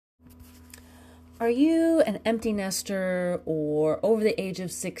Are you an empty nester or over the age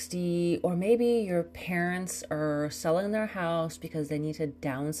of 60, or maybe your parents are selling their house because they need to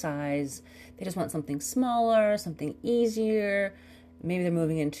downsize? They just want something smaller, something easier. Maybe they're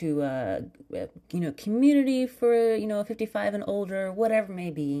moving into a community for 55 and older, whatever it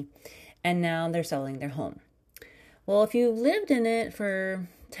may be, and now they're selling their home. Well, if you lived in it for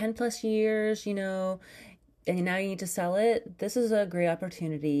 10 plus years, and now you need to sell it, this is a great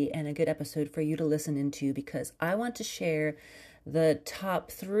opportunity and a good episode for you to listen into, because I want to share the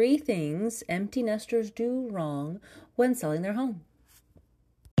top 3 things empty nesters do wrong when selling their home.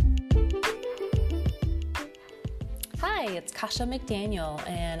 Hi, it's Kasha McDaniel,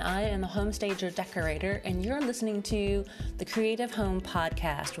 and I am a home stager decorator, and you're listening to the Creative Home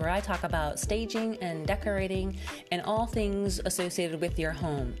Podcast, where I talk about staging and decorating and all things associated with your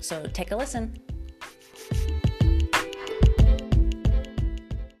home. So take a listen.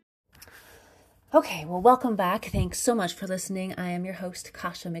 Okay, well, welcome back. Thanks so much for listening. I am your host,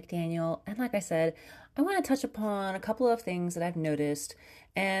 Kasha McDaniel, and like I said, I want to touch upon a couple of things that I've noticed,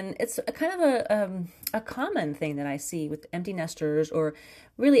 and it's a kind of a common thing that I see with empty nesters, or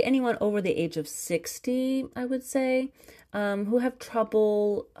really anyone over the age of 60, I would say, who have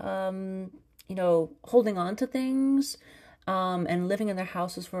trouble, holding on to things, and living in their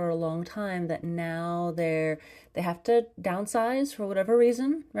houses for a long time, that now they have to downsize for whatever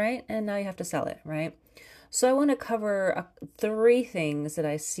reason, right? And now you have to sell it, right? So I want to cover 3 things that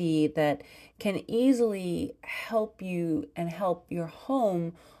I see that can easily help you and help your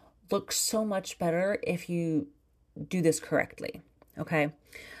home look so much better if you do this correctly, okay?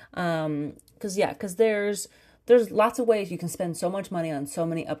 Because there's lots of ways you can spend so much money on so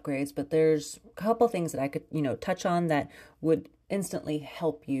many upgrades, but there's a couple things that I could, touch on that would instantly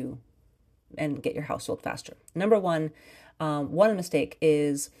help you and get your house sold faster. Number one mistake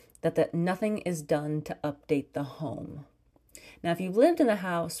is that nothing is done to update the home. Now, if you've lived in the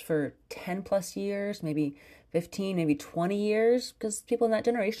house for 10 plus years, maybe 15, maybe 20 years, because people in that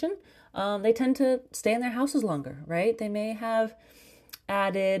generation, they tend to stay in their houses longer, right? They may have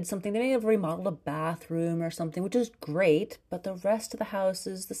added something. They may have remodeled a bathroom or something, which is great, but the rest of the house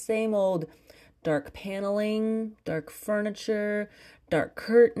is the same old dark paneling, dark furniture, dark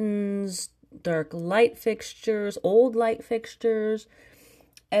curtains, dark light fixtures, old light fixtures.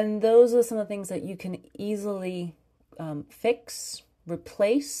 And those are some of the things that you can easily fix,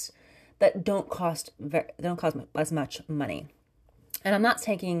 replace, that don't cost as much money. And I'm not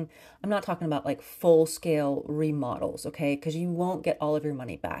talking about like full scale remodels, okay? Because you won't get all of your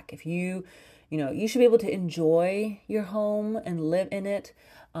money back. If you should be able to enjoy your home and live in it,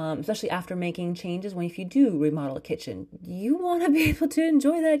 especially after making changes. If you do remodel a kitchen, you want to be able to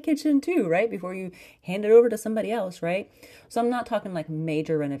enjoy that kitchen too, right? Before you hand it over to somebody else, right? So I'm not talking like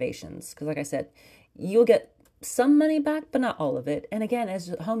major renovations, because like I said, you'll get some money back, but not all of it. And again, as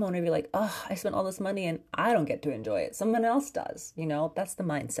a homeowner, you're like, oh, I spent all this money and I don't get to enjoy it. Someone else does, that's the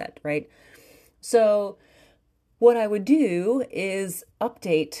mindset, right? So what I would do is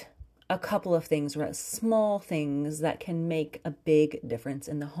update a couple of things, or small things that can make a big difference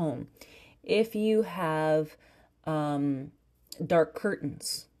in the home. If you have dark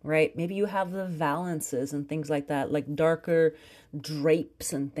curtains, right? Maybe you have the valances and things like that, like darker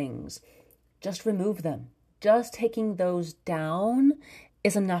drapes and things. Just remove them. Just taking those down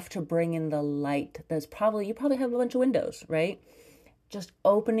is enough to bring in the light. You probably have a bunch of windows, right? Just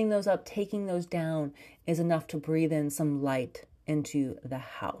opening those up, taking those down is enough to breathe in some light into the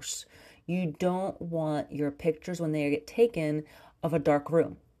house. You don't want your pictures, when they get taken, of a dark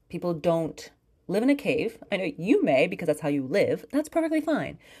room. People don't live in a cave. I know you may, because that's how you live. That's perfectly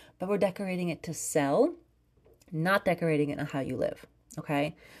fine. But we're decorating it to sell, not decorating it on how you live,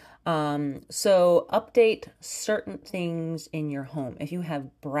 okay? So update certain things in your home. If you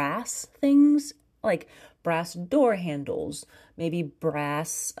have brass things, like brass door handles, maybe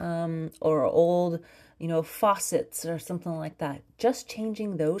brass, or old, faucets or something like that, just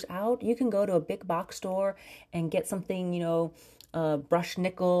changing those out. You can go to a big box store and get something, brushed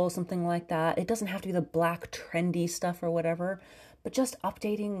nickel, something like that. It doesn't have to be the black trendy stuff or whatever, but just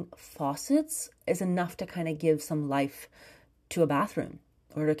updating faucets is enough to kind of give some life to a bathroom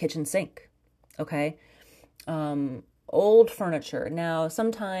or a kitchen sink, okay? Old furniture. Now,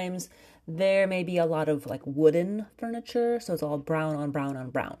 sometimes there may be a lot of like wooden furniture, so it's all brown on brown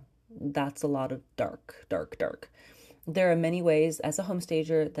on brown. That's a lot of dark, dark, dark. There are many ways as a home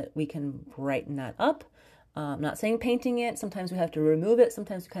stager that we can brighten that up. I'm not saying painting it. Sometimes we have to remove it.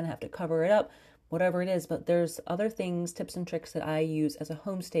 Sometimes we kind of have to cover it up, whatever it is. But there's other things, tips and tricks that I use as a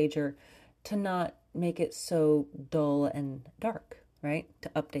home stager to not make it so dull and dark, right? To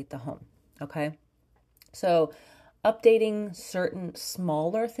update the home, okay? So updating certain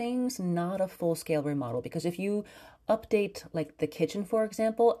smaller things, not a full scale remodel, because if you update like the kitchen, for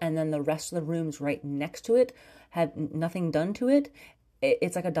example, and then the rest of the rooms right next to it had nothing done to it,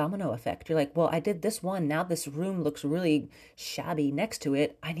 it's like a domino effect. You're like, well, I did this one. Now this room looks really shabby next to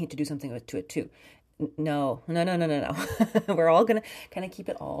it. I need to do something to it too. No, no, no, no, no, no. We're all gonna kind of keep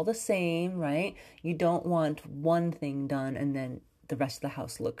it all the same, right? You don't want one thing done and then the rest of the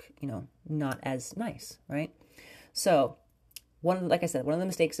house look, not as nice, right? So like I said, one of the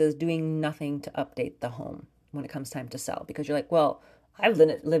mistakes is doing nothing to update the home when it comes time to sell, because you're like, well, I've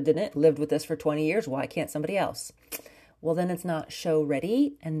lived with this for 20 years. Why can't somebody else? Well, then it's not show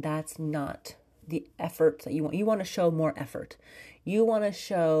ready, and that's not the effort that you want. You want to show more effort. You want to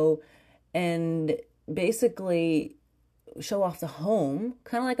show and basically show off the home,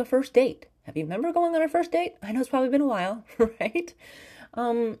 kind of like a first date. Have you remember going on a first date? I know it's probably been a while, right?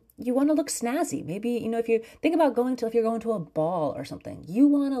 You want to look snazzy. Maybe, if you think about if you're going to a ball or something, you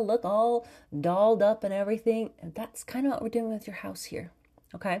want to look all dolled up and everything. And that's kind of what we're doing with your house here.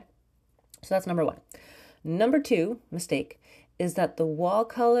 Okay. So that's number one. Number two mistake is that the wall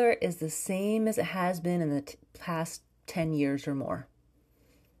color is the same as it has been in the past 10 years or more.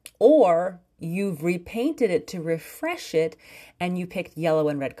 Or you've repainted it to refresh it and you picked yellow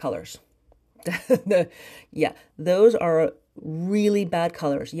and red colors. Yeah, those are really bad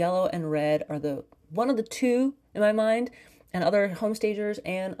colors. Yellow and red are one of the two in my mind, and other home stagers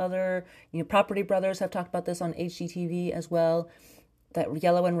and other, Property Brothers have talked about this on HGTV as well, that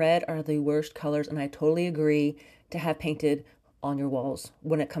yellow and red are the worst colors, and I totally agree to have painted on your walls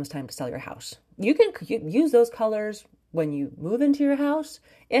when it comes time to sell your house. You can use those colors when you move into your house,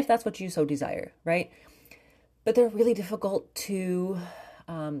 if that's what you so desire, right? But they're really difficult to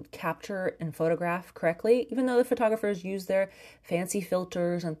capture and photograph correctly. Even though the photographers use their fancy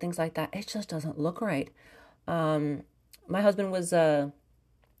filters and things like that, it just doesn't look right. My husband was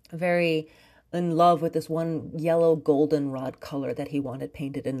very in love with this one yellow goldenrod color that he wanted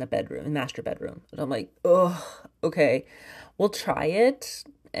painted in the master bedroom. And I'm like, oh, okay, we'll try it.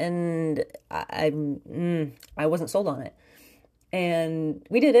 And I wasn't sold on it. And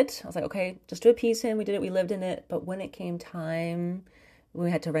we did it. I was like, okay, just to appease him, we did it. We lived in it. But when it came time, when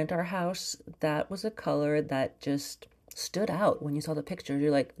we had to rent our house, that was a color that just stood out when you saw the pictures.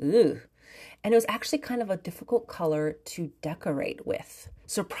 You're like, ugh. And it was actually kind of a difficult color to decorate with,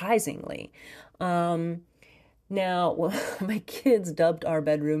 surprisingly. Now, my kids dubbed our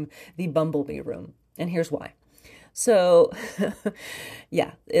bedroom the Bumblebee room. And here's why. So,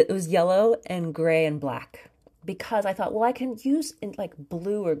 yeah, it was yellow and gray and black. Because I thought, well, I can use like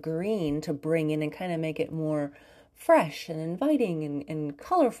blue or green to bring in and kind of make it more fresh and inviting and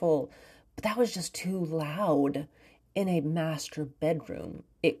colorful. But that was just too loud in a master bedroom.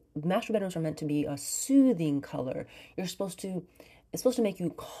 Master bedrooms are meant to be a soothing color. It's supposed to make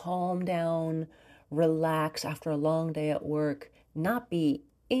you calm down, relax after a long day at work, not be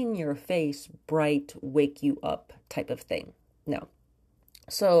in your face, bright, wake you up type of thing. No.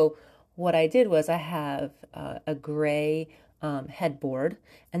 So what I did was I have a gray headboard,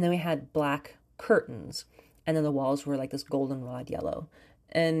 and then we had black curtains, and then the walls were like this goldenrod yellow.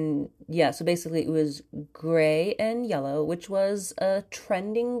 And yeah, so basically it was gray and yellow, which was a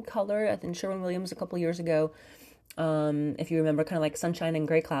trending color, I think Sherwin-Williams a couple years ago. If you remember, kind of like sunshine and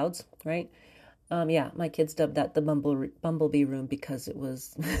gray clouds, right? Yeah, my kids dubbed that the bumblebee room because it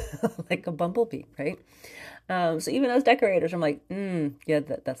was like a bumblebee, right? So even as decorators, I'm like, yeah,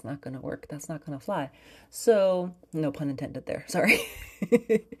 that's not going to work. That's not going to fly. So no pun intended there. Sorry.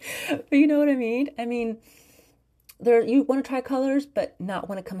 But you know what I mean? I mean, you want to try colors, but not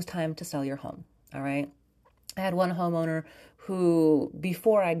when it comes time to sell your home. All right. I had one homeowner who,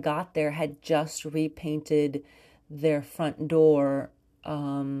 before I got there, had just repainted their front door. I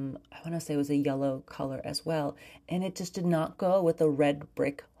want to say it was a yellow color as well. And it just did not go with a red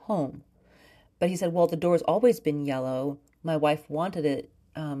brick home. But he said, well, the door's always been yellow. My wife wanted it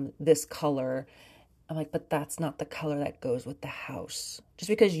this color. I'm like, but that's not the color that goes with the house. Just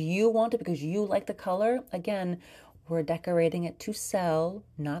because you want it, because you like the color, again, we're decorating it to sell,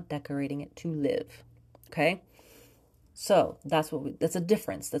 not decorating it to live. Okay? So that's a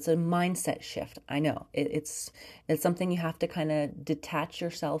difference. That's a mindset shift. I know it's something you have to kind of detach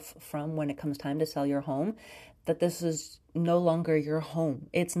yourself from when it comes time to sell your home, that this is no longer your home.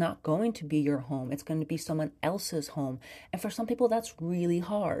 It's not going to be your home. It's going to be someone else's home. And for some people, that's really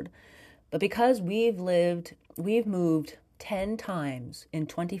hard. But because we've moved 10 times in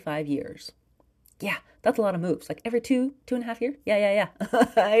 25 years. Yeah, that's a lot of moves. Like every 2.5 years. Yeah.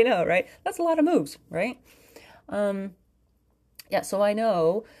 I know, right? That's a lot of moves, right? Yeah, so I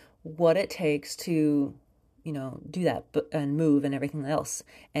know what it takes to, do that and move and everything else,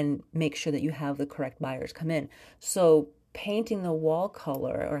 and make sure that you have the correct buyers come in. So painting the wall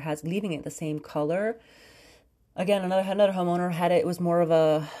color or leaving it the same color. Again, another homeowner had it. It was more of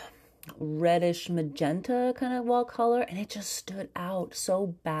a reddish magenta kind of wall color, and it just stood out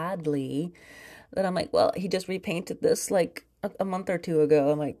so badly that I'm like, well, he just repainted this like a month or two ago.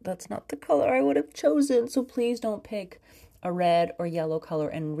 I'm like, that's not the color I would have chosen. So please don't pick a red or yellow color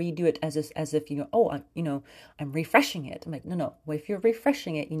and redo it as if I'm refreshing it. I'm like, no. Well, if you're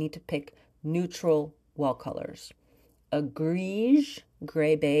refreshing it, you need to pick neutral wall colors. A gray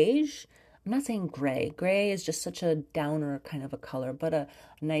beige. I'm not saying gray. Gray is just such a downer kind of a color, but a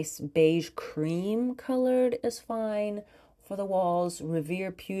nice beige cream colored is fine for the walls.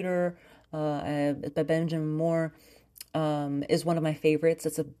 Revere Pewter by Benjamin Moore is one of my favorites.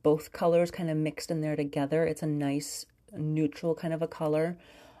 It's both colors kind of mixed in there together. It's a nice neutral kind of a color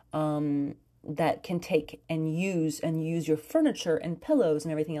that can take and use your furniture and pillows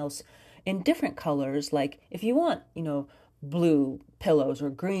and everything else in different colors. Like if you want, blue pillows or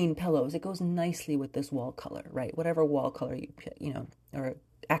green pillows, it goes nicely with this wall color, right? Whatever wall color or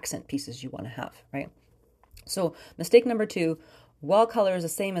accent pieces you want to have, right? So mistake number 2, wall color is the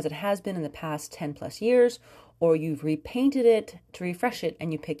same as it has been in the past 10 plus years, or you've repainted it to refresh it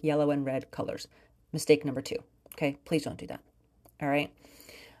and you pick yellow and red colors. Mistake number 2. Okay, please don't do that. All right,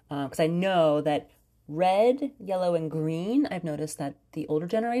 because I know that red, yellow, and green, I've noticed that the older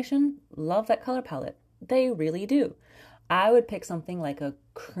generation love that color palette. They really do. I would pick something like a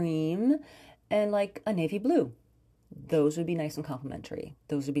cream and like a navy blue. Those would be nice and complementary.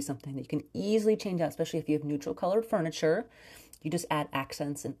 Those would be something that you can easily change out, especially if you have neutral colored furniture. You just add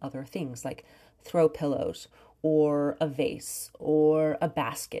accents and other things like throw pillows or a vase or a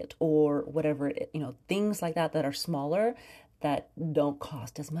basket or whatever things like that are smaller that don't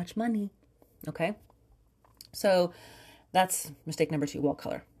cost as much money. Okay? So that's mistake number 2, wall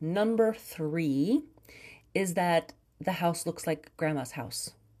color. Number 3 is that the house looks like grandma's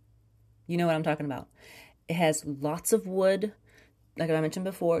house. You know what I'm talking about. It has lots of wood, like I mentioned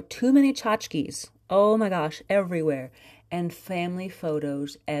before, too many tchotchkes. Oh my gosh, everywhere. And family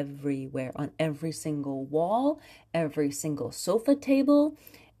photos everywhere, on every single wall, every single sofa table,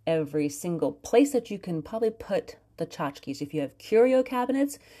 every single place that you can probably put the tchotchkes. If you have curio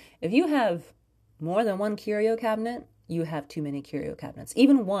cabinets, if you have more than one curio cabinet, you have too many curio cabinets.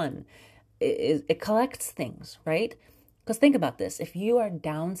 Even one, it collects things, right? Because think about this. If you are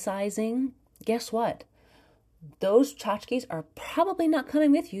downsizing, guess what? Those tchotchkes are probably not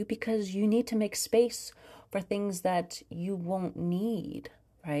coming with you because you need to make space for things that you won't need,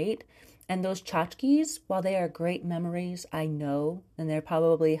 right? And those tchotchkes, while they are great memories, I know, and they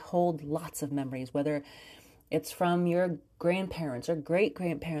probably hold lots of memories, whether it's from your grandparents or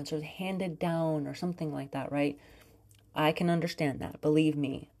great-grandparents or handed down or something like that, right? I can understand that, believe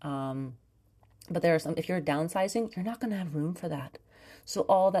me. But there are some, if you're downsizing, you're not going to have room for that. So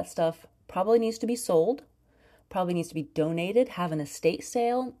all that stuff probably needs to be sold, probably needs to be donated, have an estate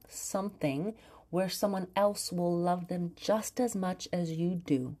sale, something where someone else will love them just as much as you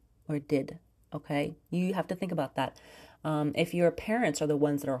do or did. Okay? You have to think about that. If your parents are the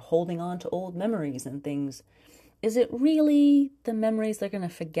ones that are holding on to old memories and things, is it really the memories they're going to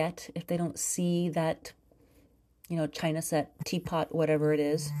forget if they don't see that, china set, teapot, whatever it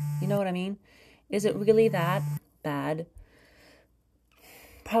is? You know what I mean? Is it really that bad?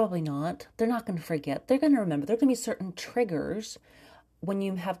 Probably not. They're not going to forget. They're going to remember. There are going to be certain triggers when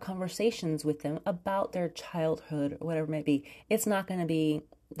you have conversations with them about their childhood or whatever it may be. It's not going to be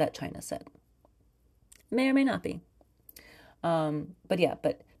that china set. May or may not be.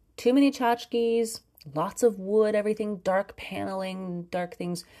 But too many tchotchkes, lots of wood, everything, dark paneling, dark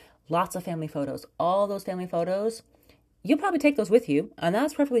things, lots of family photos. All those family photos, you'll probably take those with you, and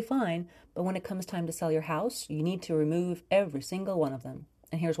that's perfectly fine. But when it comes time to sell your house, you need to remove every single one of them.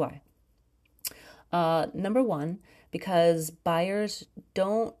 And here's why. Number 1, because buyers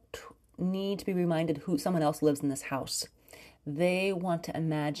don't need to be reminded who someone else lives in this house. They want to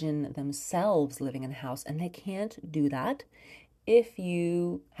imagine themselves living in a house, and they can't do that if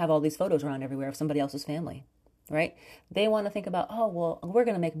you have all these photos around everywhere of somebody else's family, right? They want to think about, oh, well, we're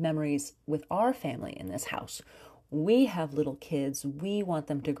going to make memories with our family in this house. We have little kids. We want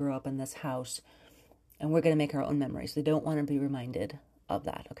them to grow up in this house, and we're going to make our own memories. They don't want to be reminded of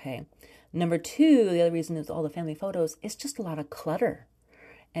that, okay? Number 2, the other reason is all the family photos is just a lot of clutter.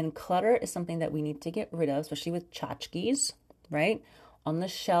 And clutter is something that we need to get rid of, especially with tchotchkes, right? On the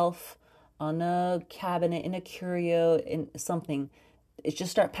shelf, on a cabinet, in a curio, in something. It's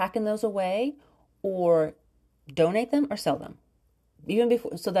just start packing those away or donate them or sell them. even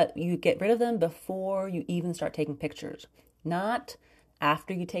before, so that you get rid of them before you even start taking pictures, not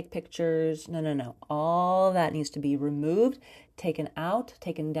after you take pictures. No, no, no. All that needs to be removed, taken out,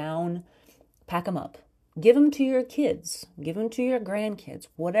 taken down, pack them up. Give them to your kids, give them to your grandkids,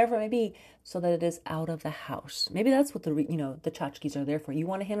 whatever it may be, so that it is out of the house. Maybe that's what the tchotchkes are there for. You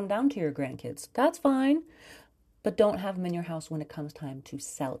want to hand them down to your grandkids. That's fine, but don't have them in your house when it comes time to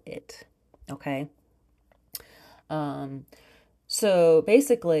sell it. Okay? So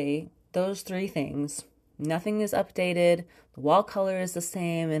basically, those three things, nothing is updated, the wall color is the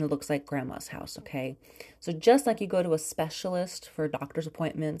same, and it looks like grandma's house, okay? So just like you go to a specialist for doctor's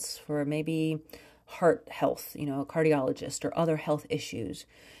appointments, for maybe heart health, a cardiologist or other health issues,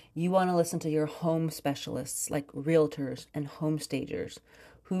 you want to listen to your home specialists like realtors and home stagers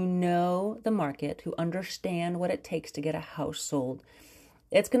who know the market, who understand what it takes to get a house sold.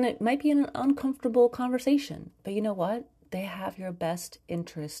 It might be an uncomfortable conversation, but you know what? They have your best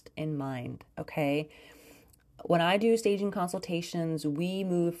interest in mind, okay? When I do staging consultations, we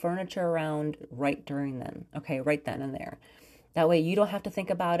move furniture around right during then, okay? Right then and there. That way you don't have to think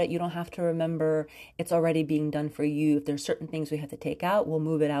about it. You don't have to remember. It's already being done for you. If there's certain things we have to take out, we'll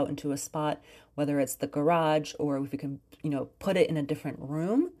move it out into a spot, whether it's the garage or if we can, put it in a different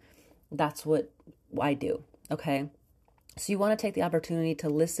room. That's what I do, okay? So you want to take the opportunity to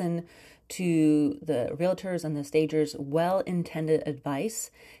listen to the realtors and the stagers' well-intended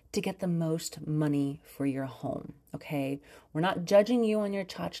advice to get the most money for your home, okay? We're not judging you on your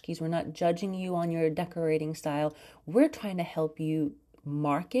tchotchkes. We're not judging you on your decorating style. We're trying to help you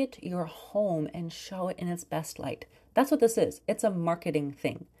market your home and show it in its best light. That's what this is. It's a marketing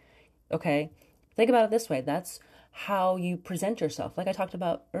thing, okay? Think about it this way. That's how you present yourself. Like I talked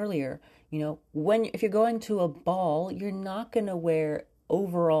about earlier, if you're going to a ball, you're not going to wear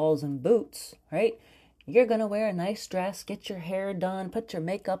overalls and boots, right? You're going to wear a nice dress, get your hair done, put your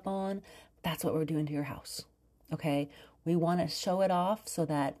makeup on. That's what we're doing to your house, okay? We want to show it off so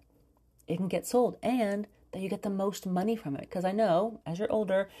that it can get sold and that you get the most money from it. Because I know as you're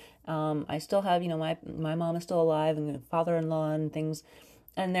older, I still have, my mom is still alive and father-in-law and things.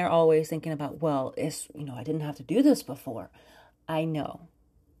 And they're always thinking about, well, I didn't have to do this before. I know.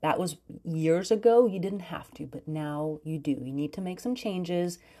 That was years ago. You didn't have to, but now you do. You need to make some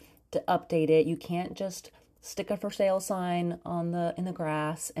changes to update it. You can't just stick a for sale sign in the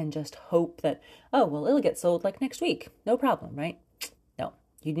grass and just hope that, oh, well, it'll get sold like next week. No problem, right? No,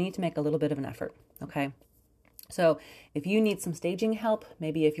 you need to make a little bit of an effort, okay? So if you need some staging help,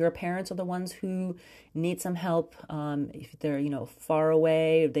 maybe if your parents are the ones who need some help, if they're, far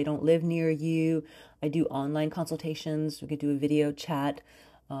away, if they don't live near you, I do online consultations. We could do a video chat,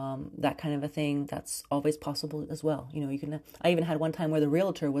 that kind of a thing. That's always possible as well. I even had one time where the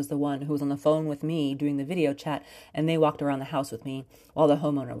realtor was the one who was on the phone with me doing the video chat, and they walked around the house with me while the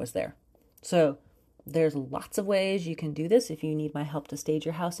homeowner was there. So there's lots of ways you can do this if you need my help to stage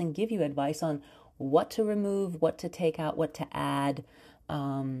your house and give you advice on what to remove, what to take out, what to add,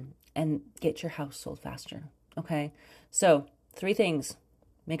 and get your house sold faster, okay? So 3 things.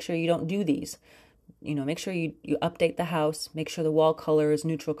 Make sure you don't do these. Make sure you update the house, make sure the wall color is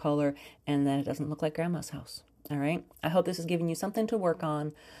neutral color, and that it doesn't look like grandma's house, all right? I hope this is giving you something to work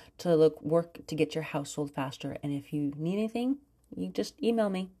on, work to get your house sold faster. And if you need anything, you just email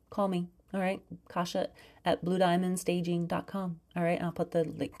me, call me. All right, Kasha at bluediamondstaging.com. All right, I'll put the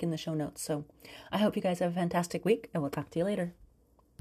link in the show notes. So I hope you guys have a fantastic week, and we'll talk to you later.